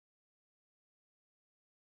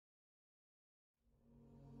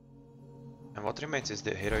And what remains is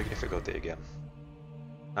the heroic difficulty again.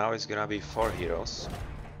 Now it's gonna be 4 heroes.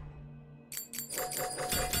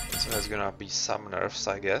 So there's gonna be some nerfs,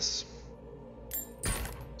 I guess.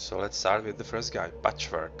 So let's start with the first guy,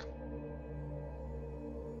 Patchwerk.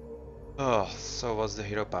 Oh, so what's the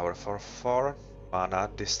hero power? For 4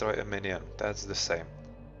 mana, destroy a minion. That's the same.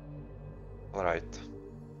 Alright.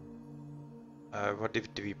 What did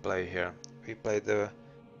we play here? We played the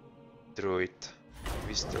Druid.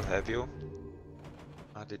 We still have you.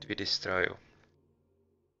 How did we destroy you?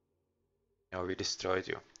 No, we destroyed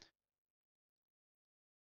you.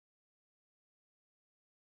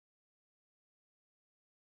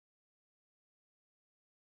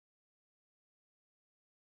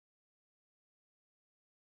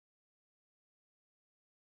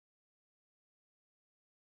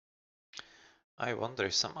 I wonder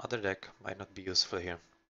if some other deck might not be useful here.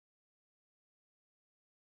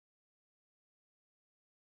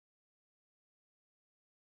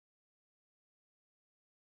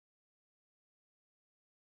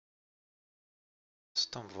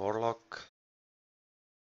 Storm Warlock.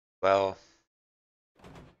 Well,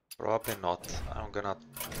 probably not. I'm gonna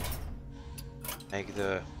make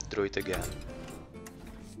the Druid again.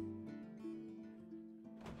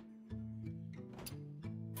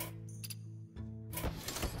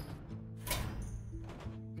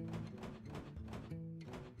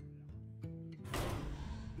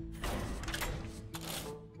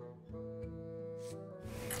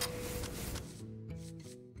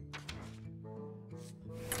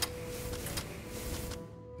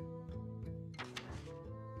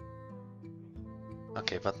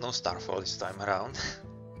 Okay, but no Starfall this time around.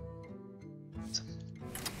 It's a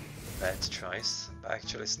bad choice, but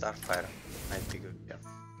actually Starfire might be good here.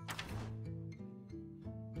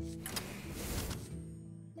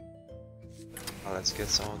 Well, let's get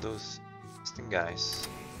some of those interesting guys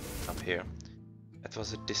up here. That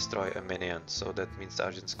was a destroy a minion, so that means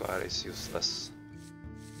Argent Squire is useless.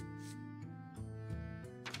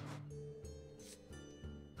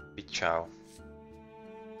 Ciao.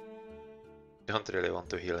 Don't really want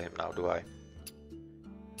to heal him now, do I?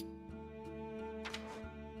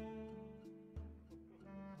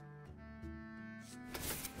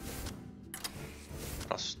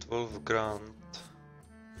 Frostwolf Grunt.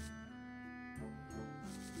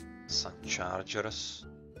 Sun Chargers.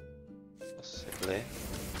 Possibly.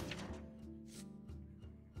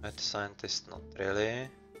 Mad Scientist, not really.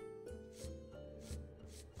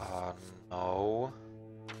 No.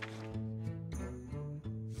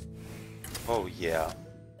 Oh yeah.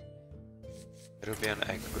 Rubian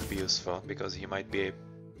Egg could be useful because he might be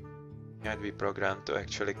programmed to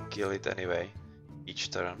actually kill it anyway each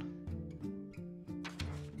turn.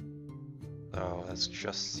 So let's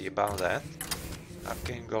just see about that.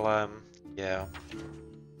 Arcane Golem, yeah.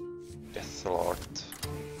 Death Lord.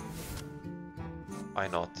 Why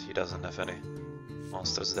not? He doesn't have any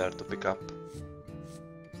monsters there to pick up.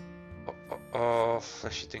 Oh,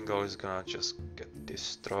 Flesh Eating Goal is gonna just get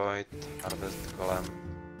destroyed. Harvest Golem.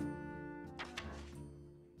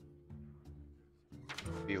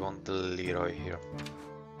 We want the Leroy here.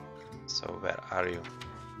 So where are you?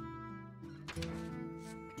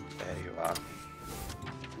 There you are.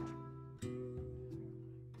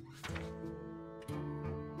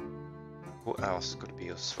 Who else could be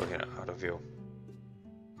useful here out of you?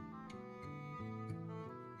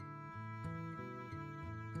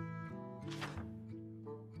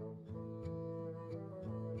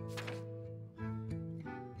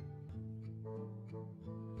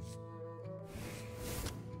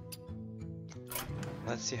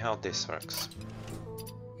 Let's see how this works.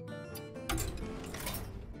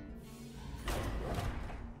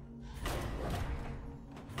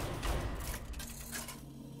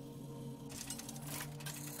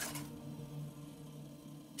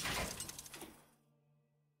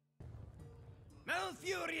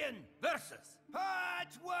 Malfurion versus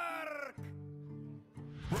Patchwerk!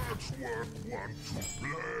 Patchwerk want to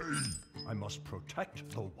play! I must protect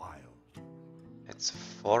the wild. It's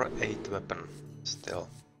 4/8 weapon still.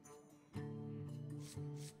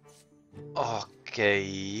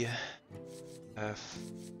 Okay.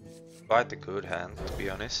 Quite a good hand, to be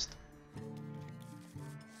honest.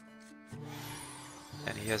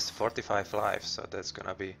 And he has 45 lives, so that's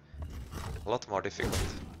gonna be a lot more difficult.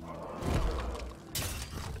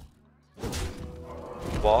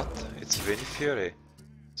 What? It's Wind Fury.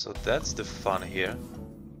 So that's the fun here.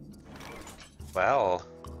 Well.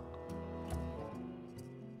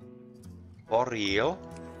 For real?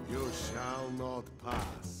 You shall not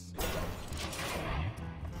pass.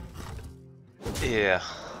 Yeah.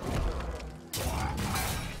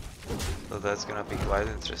 So that's gonna be quite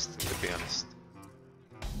interesting, to be honest.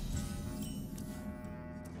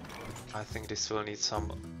 I think this will need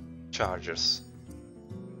some chargers.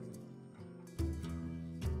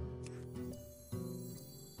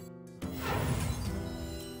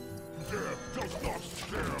 Death does not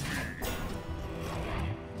scare me.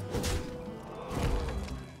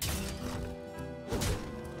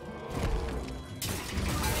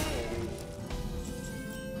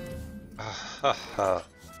 Haha.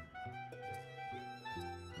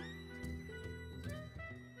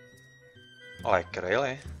 Like,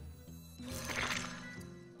 really?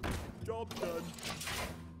 Job done.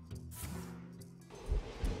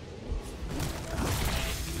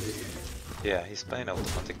 Yeah, he's playing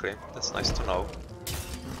automatically. That's nice to know.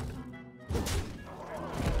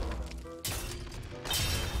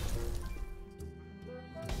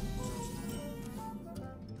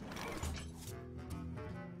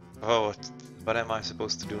 Oh, what am I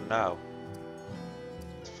supposed to do now?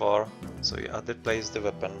 4. So you either place the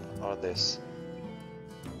weapon or this.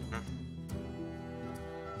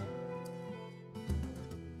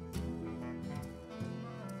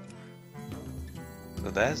 So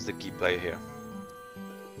that's the key play here.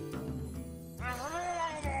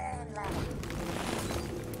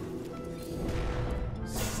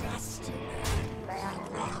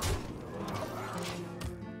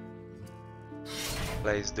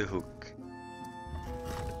 Place the hook.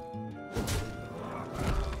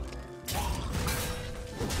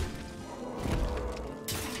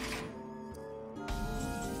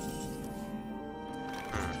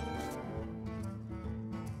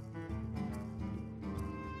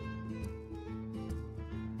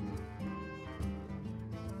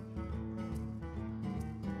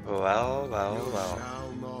 Well, well, You well.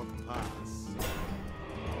 shall not pass.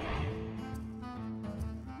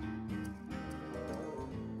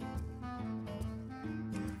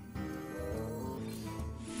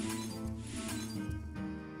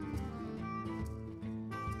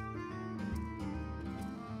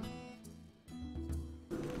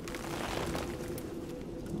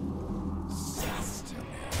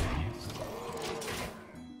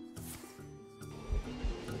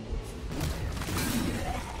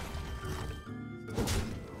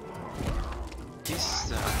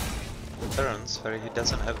 These turns where he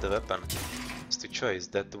doesn't have the weapon is to choice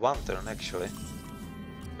that one turn actually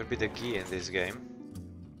could be the key in this game.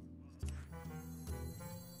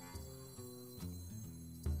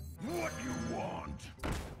 What you want?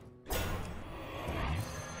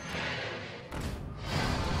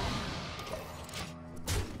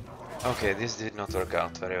 Okay, this did not work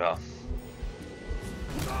out very well.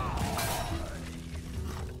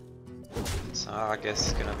 So I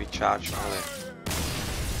guess it's gonna be charge melee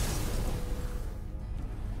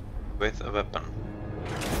with a weapon.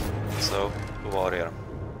 So warrior.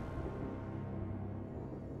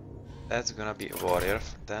 That's gonna be a warrior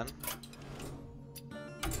then.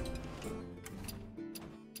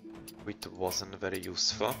 Which wasn't very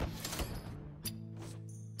useful.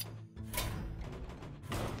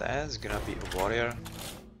 That's gonna be a warrior.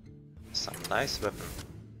 Some nice weapon.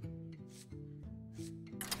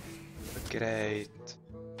 Great.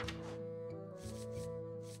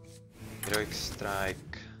 Heroic strike.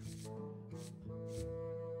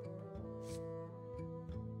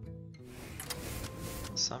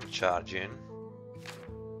 Some charging.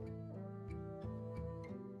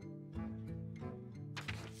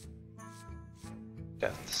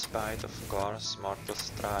 Death spite, of course. Mortal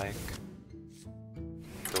strike.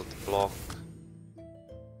 Good block.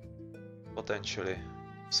 Potentially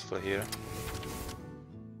useful here.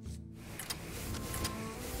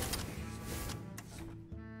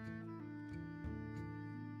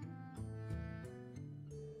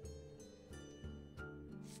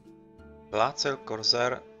 Bloodsail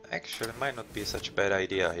Corsair actually might not be such a bad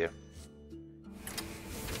idea here.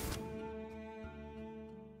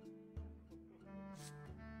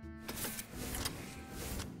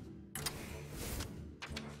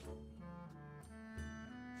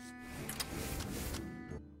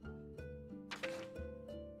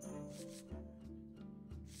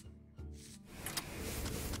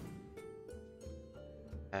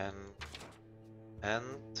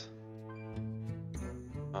 And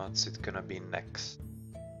what's it gonna be next?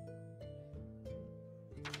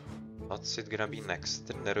 What's it gonna be next?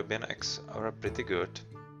 The Nerubian X are pretty good.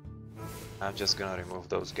 I'm just gonna remove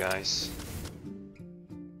those guys.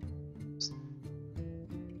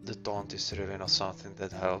 The taunt is really not something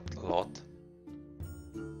that helped a lot.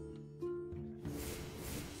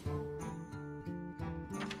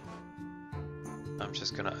 I'm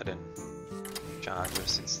just gonna add in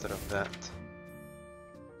chargers instead of that.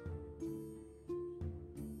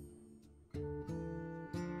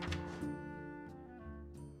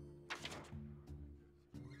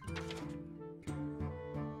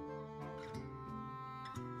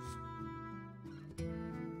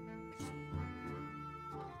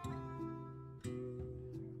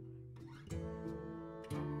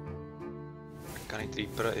 Mechanic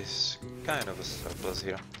Reaper is kind of a surplus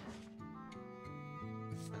here.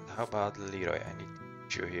 And how about Leroy? I need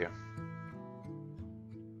you here.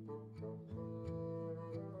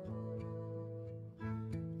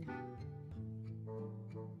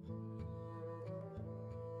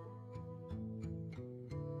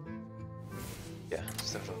 Yeah,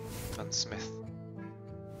 several gunsmith.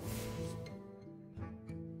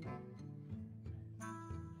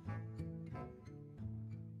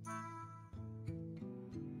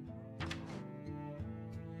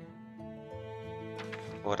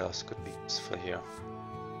 What else could be useful here?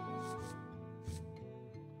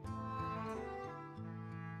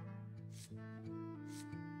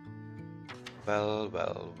 Well.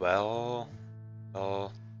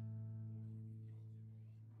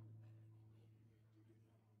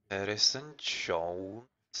 Harrison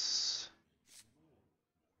Jones.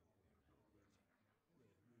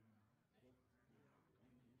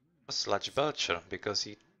 A Sludge Belcher, because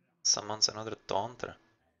he summons another Taunter.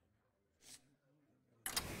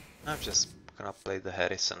 I'm just gonna play the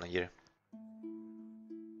Harrison here.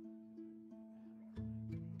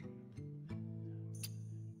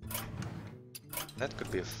 That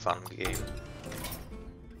could be a fun game.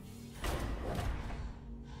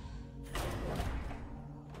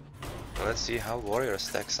 So let's see how Warrior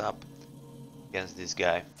stacks up against this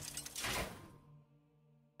guy.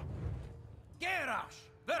 Garrosh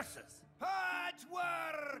versus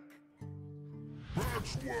Patchwerk!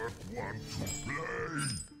 Patchwerk want to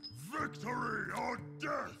play. Victory or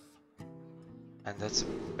death. And that's a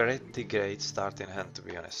pretty great start in hand, to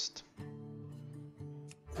be honest.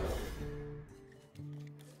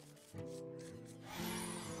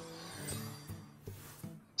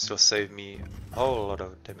 This will save me a whole lot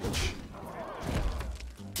of damage.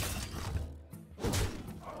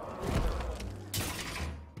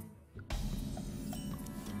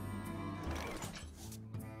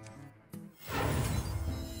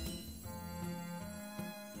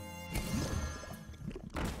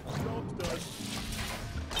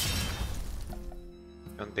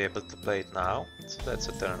 Won't be able to play it now, so that's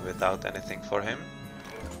a turn without anything for him.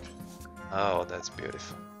 Oh, that's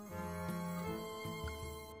beautiful.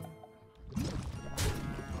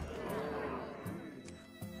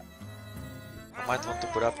 I might want to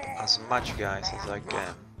put up as much guys as I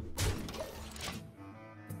can.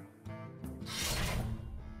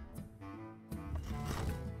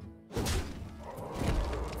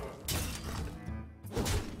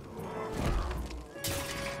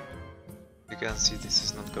 You can see this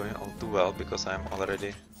is not going all too well because I'm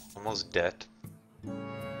already almost dead.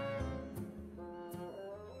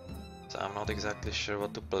 So I'm not exactly sure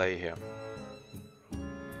what to play here.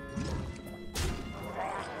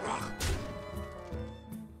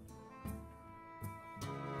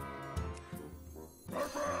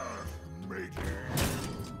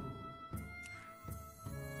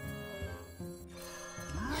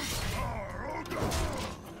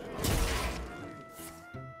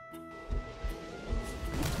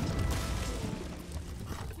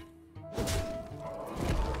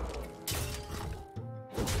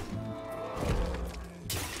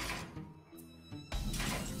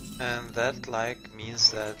 And that like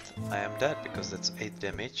means that I am dead because that's 8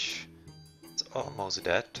 damage. It's almost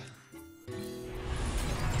dead.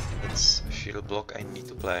 That's a shield block I need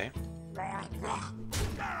to play.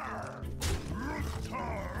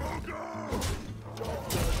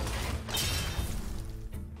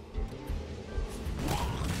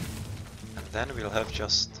 And then we'll have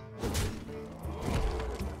just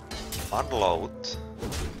one load.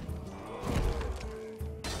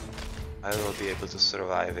 I will be able to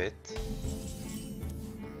survive it.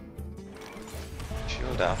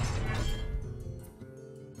 Shield up.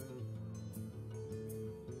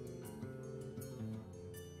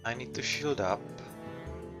 I need to shield up.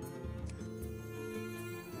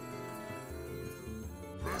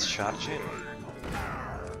 Let's charge in.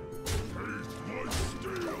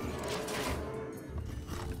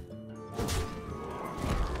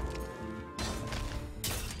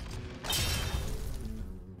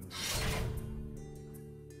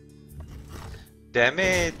 Damn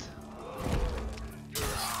it!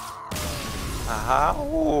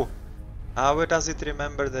 How? How does it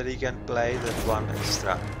remember that he can play that one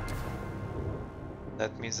extra?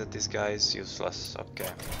 That means that this guy is useless,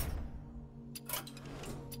 okay.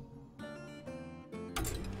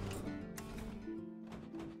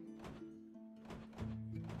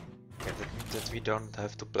 Okay, that means that we don't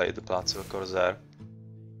have to play the Patchwerk Corsair.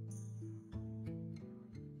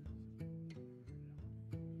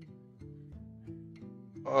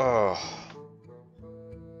 Oh,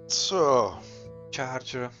 so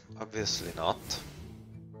charger, obviously not.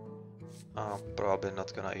 Probably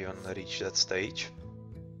not gonna even reach that stage.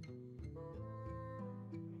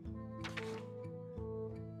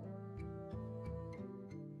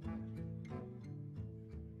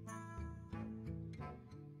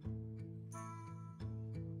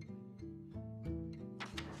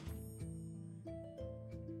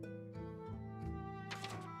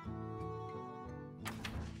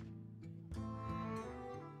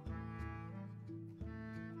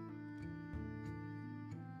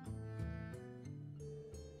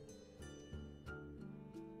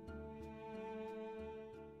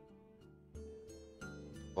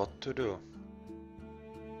 What to do?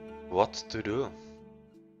 What to do?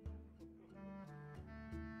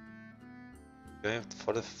 Going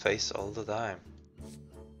for the face all the time.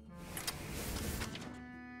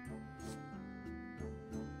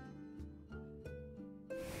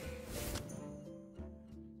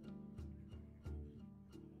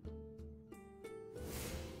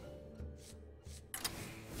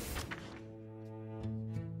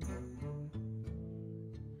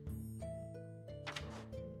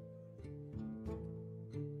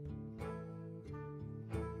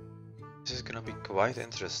 This is gonna be quite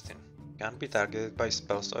interesting. Can't be targeted by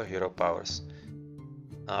spells or hero powers.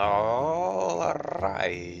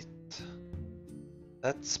 Alright.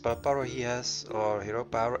 That spell power he has or hero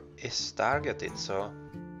power is targeted, so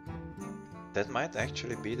that might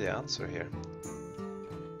actually be the answer here.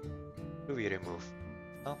 Do we remove?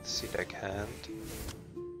 Not see deck hand.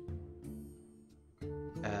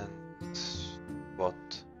 And what?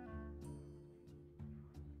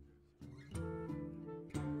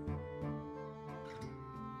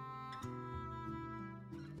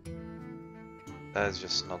 That's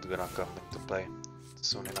just not gonna come into play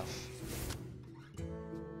soon enough.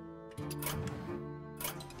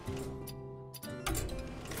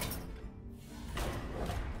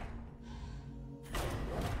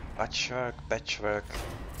 Patchwerk.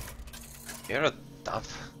 You're a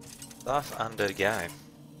tough under guy.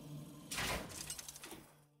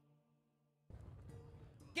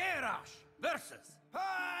 Garrosh versus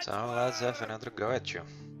So let's have another go at you.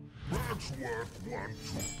 Patchwerk want to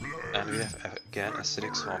play. And we have again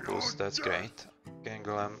acidic swamp boost, that's great.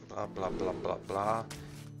 Ganglem, blah blah blah blah blah.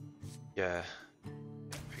 Yeah,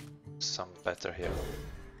 some better here.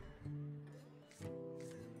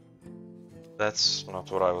 That's not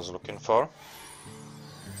what I was looking for.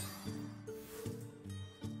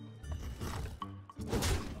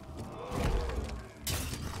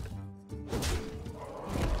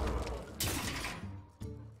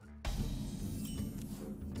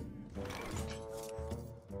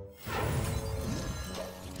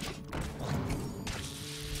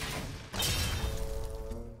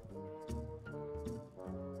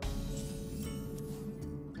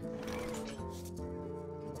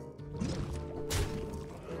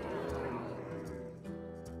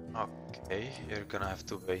 Okay, you're gonna have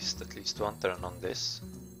to waste at least one turn on this.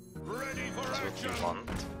 ready for That's what action. you want.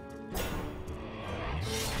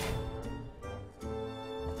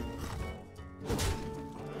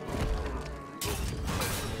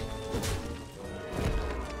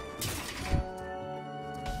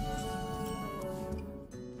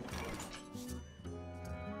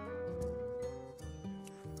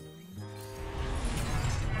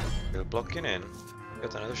 You're blocking in.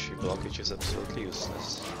 Got another shield block, which is absolutely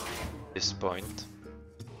useless at this point.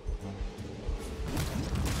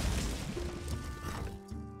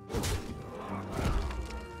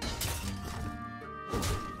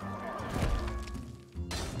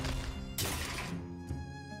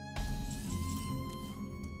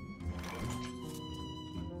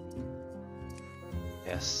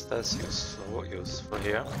 Yes, that's useful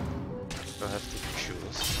here. You have to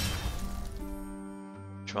choose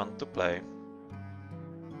which one to play.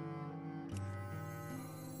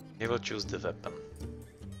 He will choose the weapon.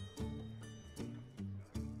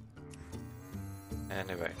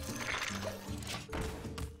 Anyway.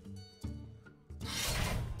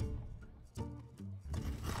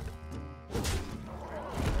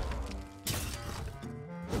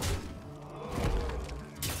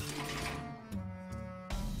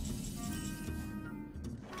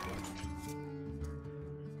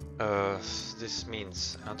 This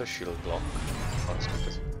means another shield block,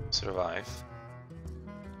 because survive.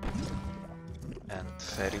 And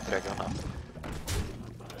Fairy Dragon up.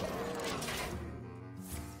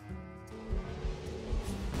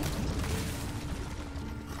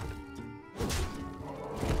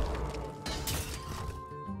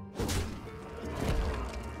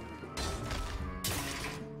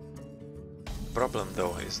 Problem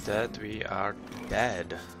though is that we are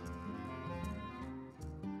dead.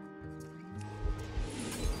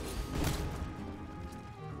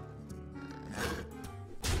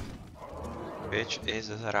 Which is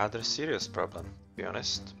a rather serious problem, to be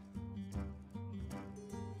honest.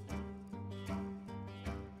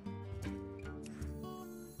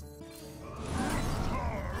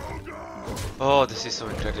 Oh, this is so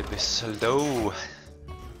incredibly slow.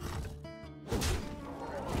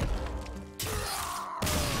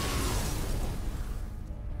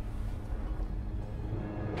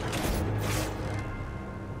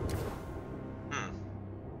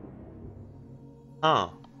 Huh.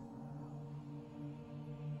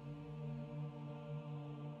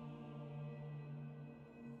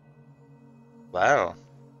 Well.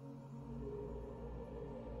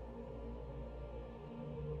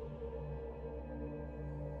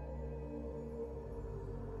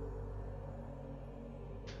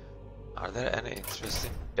 Are there any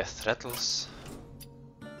interesting death rattles?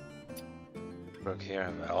 Work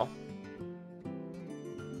here well.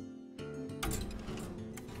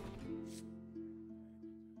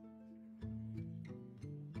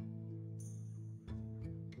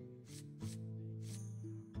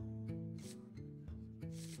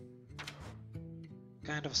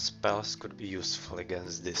 What kind of spells could be useful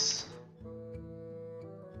against this?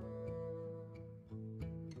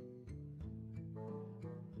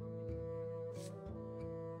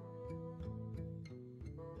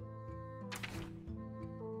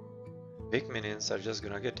 Big minions are just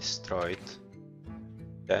gonna get destroyed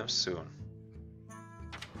damn soon.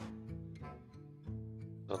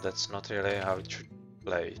 So that's not really how it should be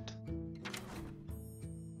played.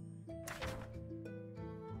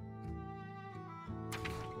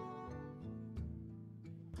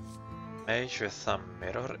 Mage with a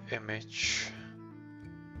mirror image.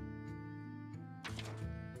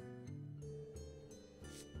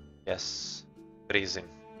 Yes, freezing.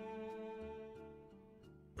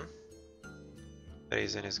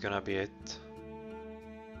 Freezing is gonna be it.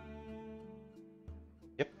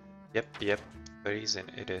 Yep. Freezing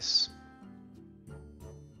it is.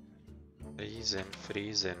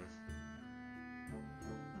 Freezing.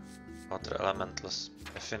 Water elementals,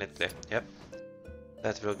 definitely. Yep,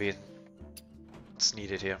 that will be what's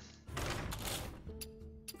needed here.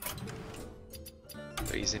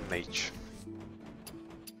 Freezing Mage.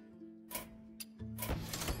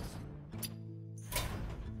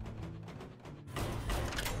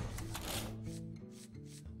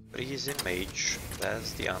 Freezing Mage,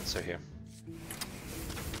 that's the answer here.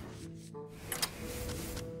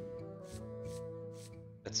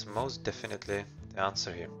 That's most definitely the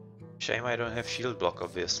answer here. Shame I don't have shield block,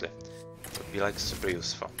 obviously. It would be like super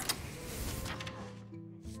useful.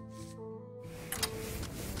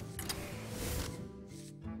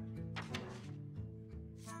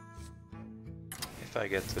 If I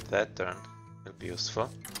get to that turn, it'll be useful.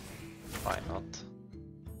 Why not?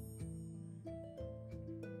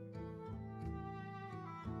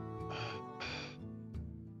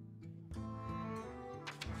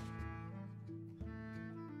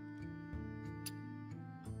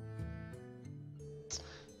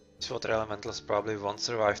 Water elementals probably won't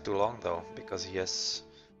survive too long though, because he has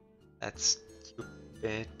that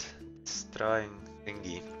stupid destroying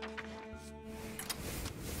thingy.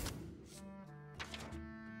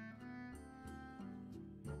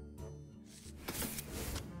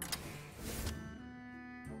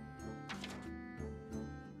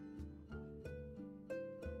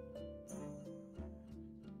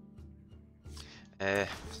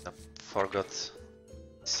 Forgot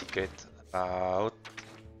secret about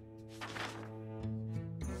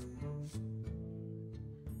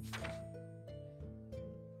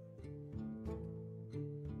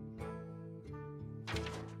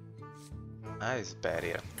ice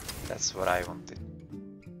barrier. That's what I wanted.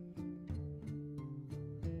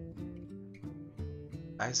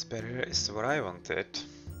 Ice barrier is what I wanted.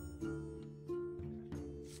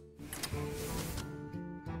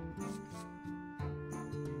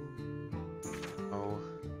 Oh.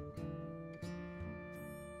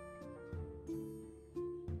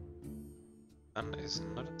 One is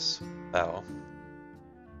not a spell.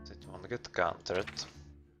 It won't get countered.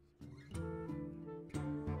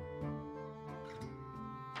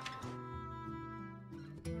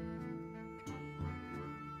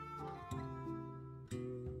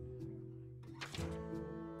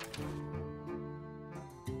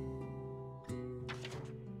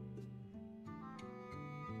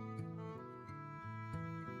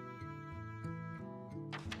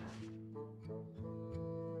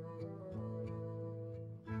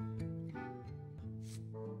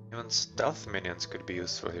 Even stealth minions could be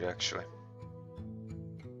useful here actually.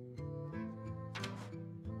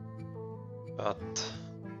 But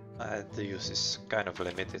the use is kind of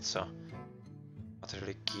limited, so not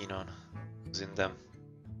really keen on using them.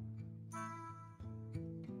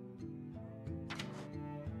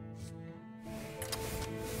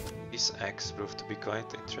 These eggs prove to be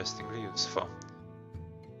quite interestingly useful.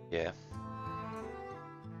 Yeah.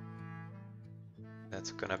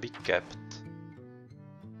 That's gonna be kept.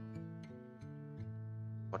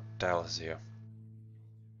 What else here?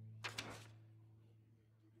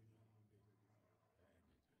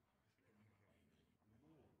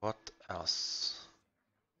 What else?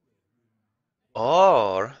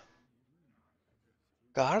 Or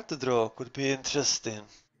card draw could be interesting.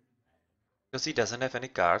 Because he doesn't have any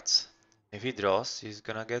cards. If he draws, he's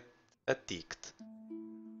gonna get fatigued.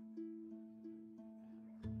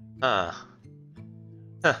 Ah.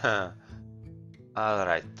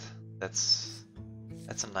 Alright. That's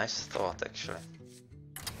a nice thought actually.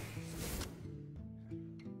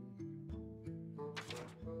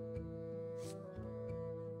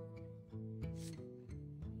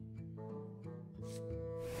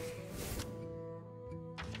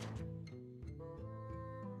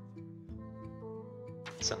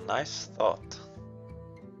 It's a nice thought.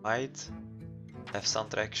 Might have some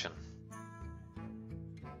traction.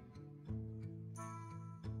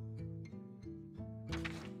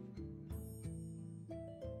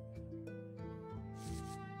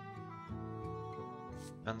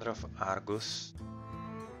 Under of Argus.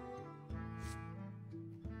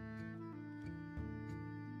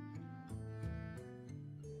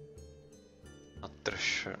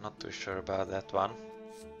 Not too sure about that one.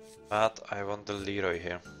 But I want the Leroy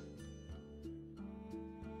here.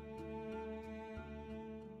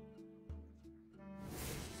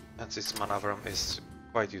 And since Manavram is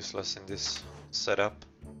quite useless in this setup,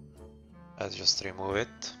 let's just remove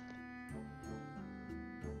it.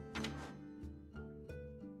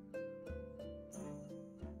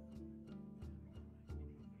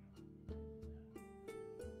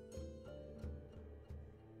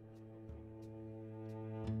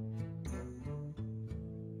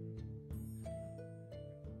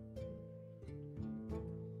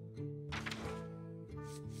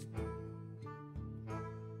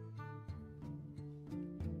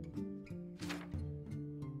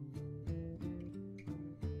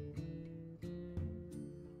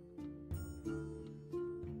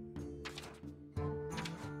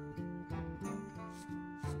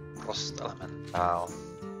 Frost Elemental.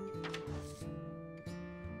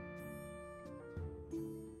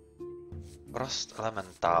 Frost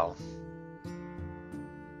Elemental.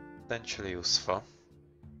 Potentially useful.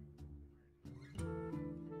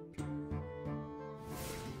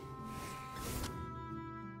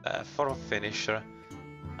 For a finisher,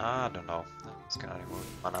 I don't know. I'm just gonna remove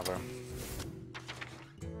Manavram.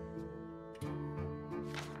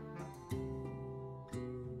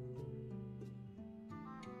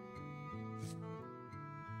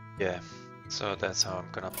 Yeah, so that's how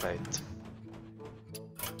I'm gonna play it.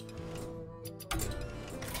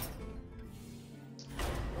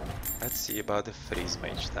 Let's see about the freeze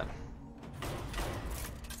mage then.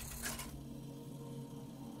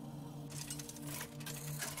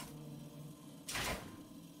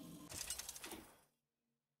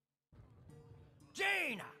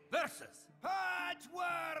 Jaina versus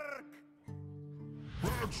Patchwerk!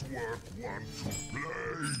 Patchwerk want to play.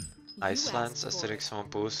 Icelands, Asterix,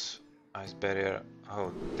 Mompus, Ice Barrier.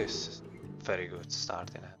 Oh, this is very good start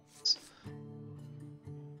in hands.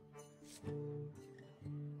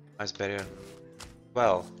 Ice Barrier.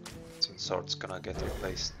 Well, since Sword's gonna get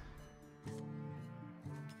replaced.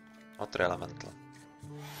 Not Elemental.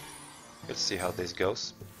 We'll see how this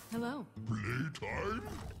goes. Hello. Playtime?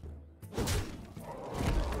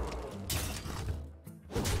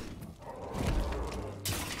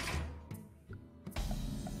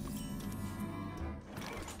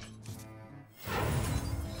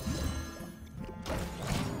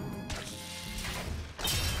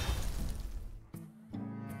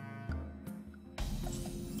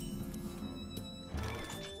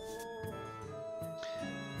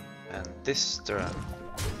 And this turn,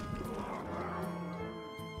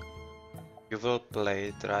 you will play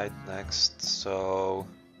it right next, so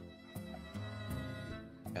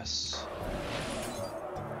yes,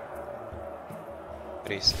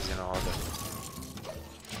 Grease is in order.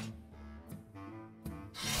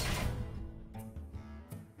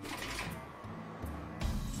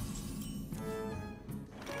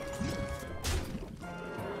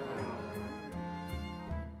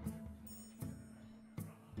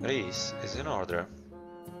 Grease is in order.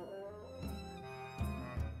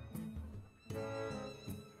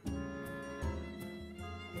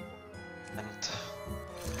 And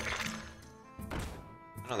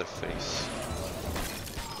another freeze.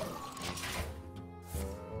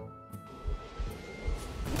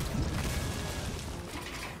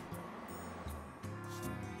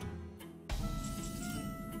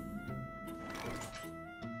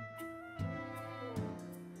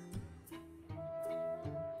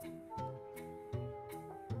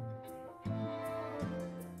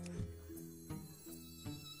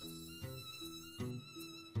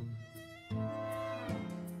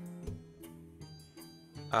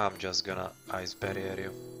 I'm just gonna ice barrier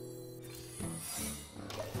you.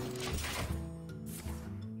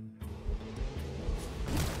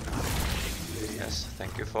 Yes,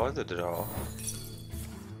 thank you for the draw.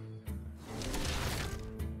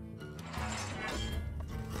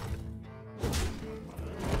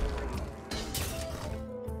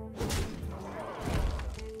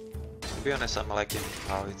 To be honest, I'm liking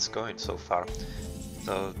how it's going so far.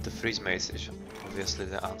 So the freeze maze is obviously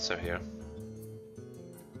the answer here.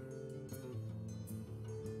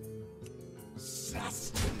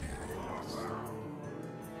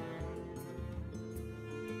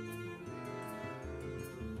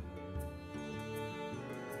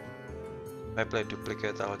 If I play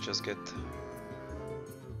duplicate, I'll just get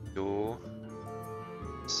 2,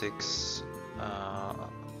 6,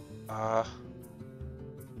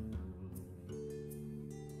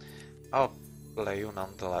 I'll play you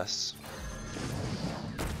nonetheless.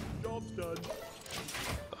 Job's done.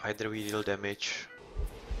 Either we deal damage,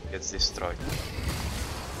 gets destroyed.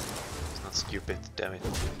 It's not stupid, damn it.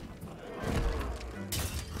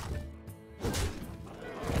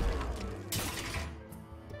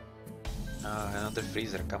 Another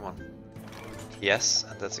freezer, come on. Yes,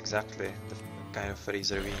 and that's exactly the kind of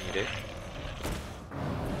freezer we needed.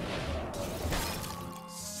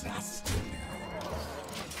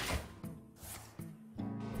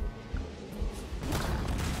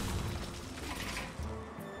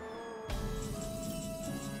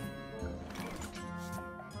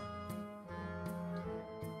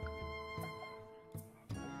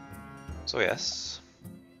 So yes.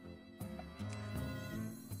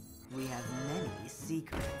 We have many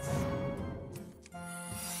secrets.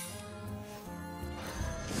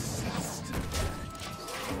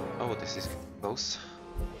 Oh, this is close.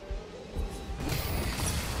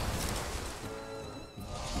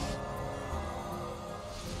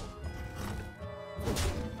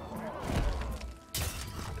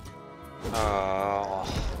 Oh,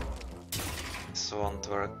 this won't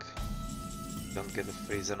work. Don't get a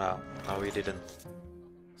freezer now. No, we didn't.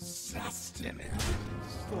 Damn it.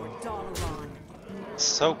 For Dalaran.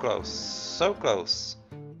 So close, so close.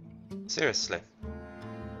 Seriously.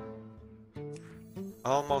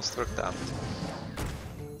 Almost worked out.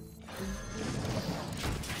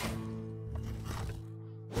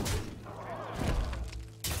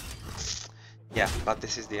 Yeah, but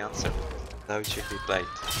this is the answer. How it should be played.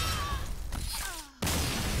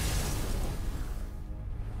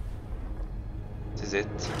 This is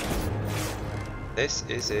it. This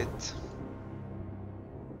is it.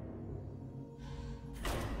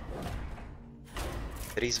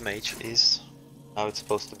 Freeze Mage is how it's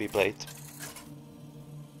supposed to be played.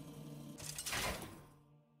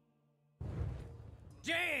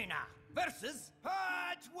 Jaina versus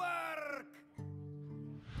Patchwerk!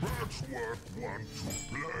 Patchwerk want to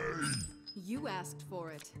play. You asked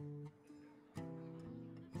for it.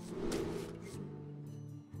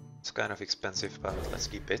 It's kind of expensive, but let's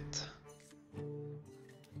keep it.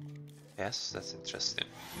 Yes, that's interesting.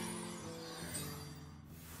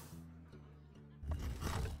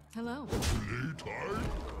 Hello. Playtime?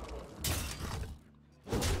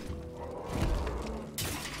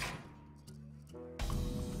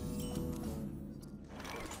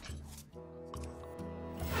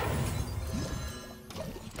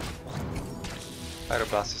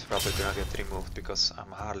 Pyroblast is probably gonna get removed because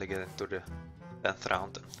I'm hardly getting to the 10th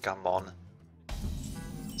round. Come on.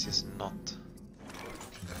 This is not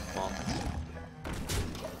fun.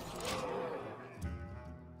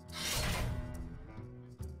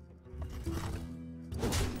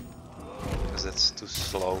 Because that's too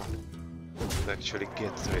slow to actually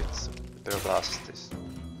get to it. The Pyroblast is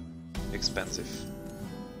expensive.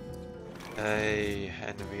 Hey,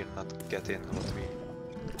 and we're not getting what we...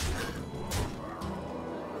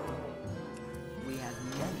 We have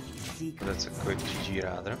many secrets. That's a quick GG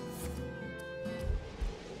rather.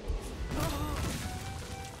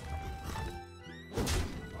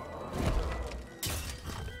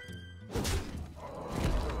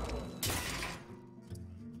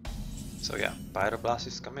 So yeah, Pyroblast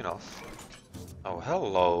is coming off. Oh,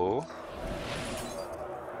 hello!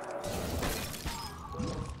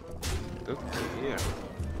 Look here.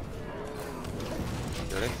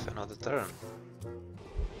 You live another turn.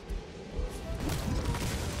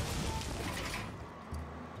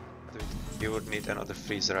 You would need another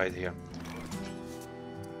freeze right here.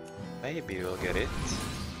 Maybe we'll get it.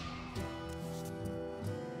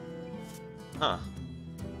 Huh.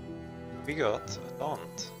 We got a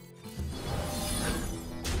taunt.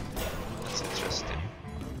 That's interesting.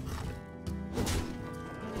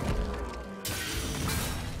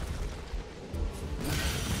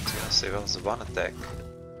 It's gonna save us one attack.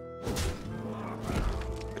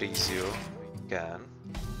 freeze you. We can.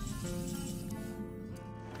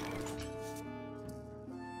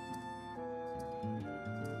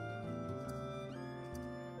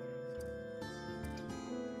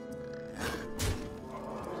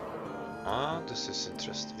 Ah, this is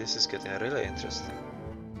interesting. This is getting really interesting.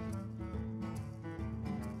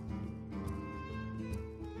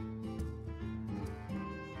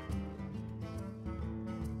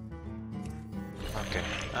 Okay,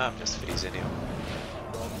 I'm just freezing you.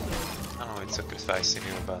 I know it's sacrificing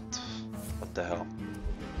you, but what the hell?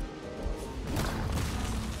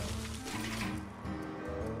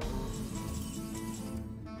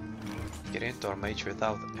 Get into our mage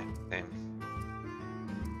without anything.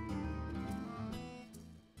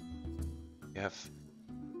 You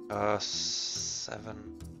have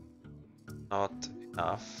 7, not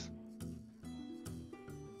enough.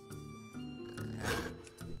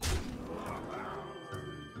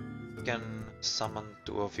 You can summon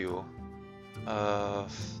 2 of you. That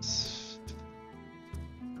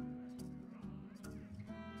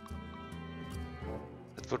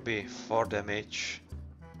would be 4 damage.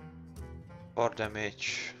 4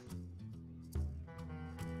 damage.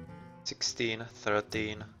 16,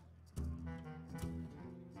 13.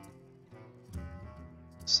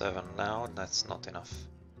 7 now, that's not enough.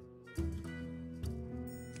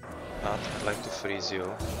 But I'd like to freeze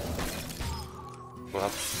you. We'll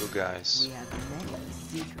have 2 guys. We have many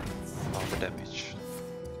secrets. All the damage.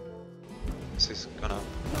 This is gonna...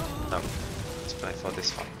 No. Let's play for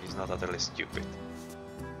this one. He's not utterly stupid.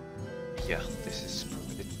 Yeah, this is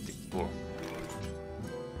pretty cool.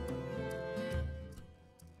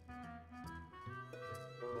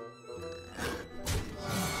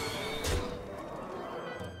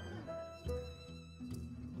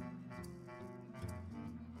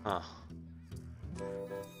 Huh.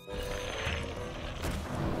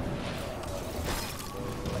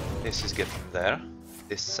 This is getting there.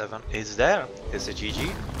 This 7 is there. It's a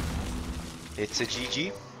GG. It's a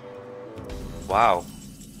GG. Wow.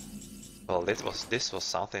 Well, this was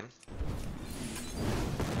something.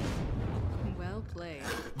 Well played.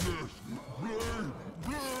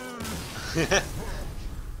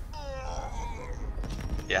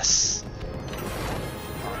 Yes.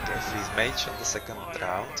 Okay, freeze mage on the second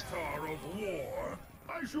round. Avatar of war.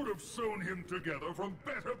 I should have sewn him together from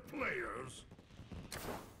better players.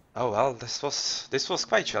 Oh well, this was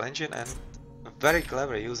quite challenging and a very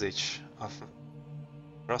clever usage of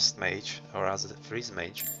Frost Mage, or as a Freeze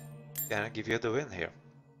Mage, can give you the win here.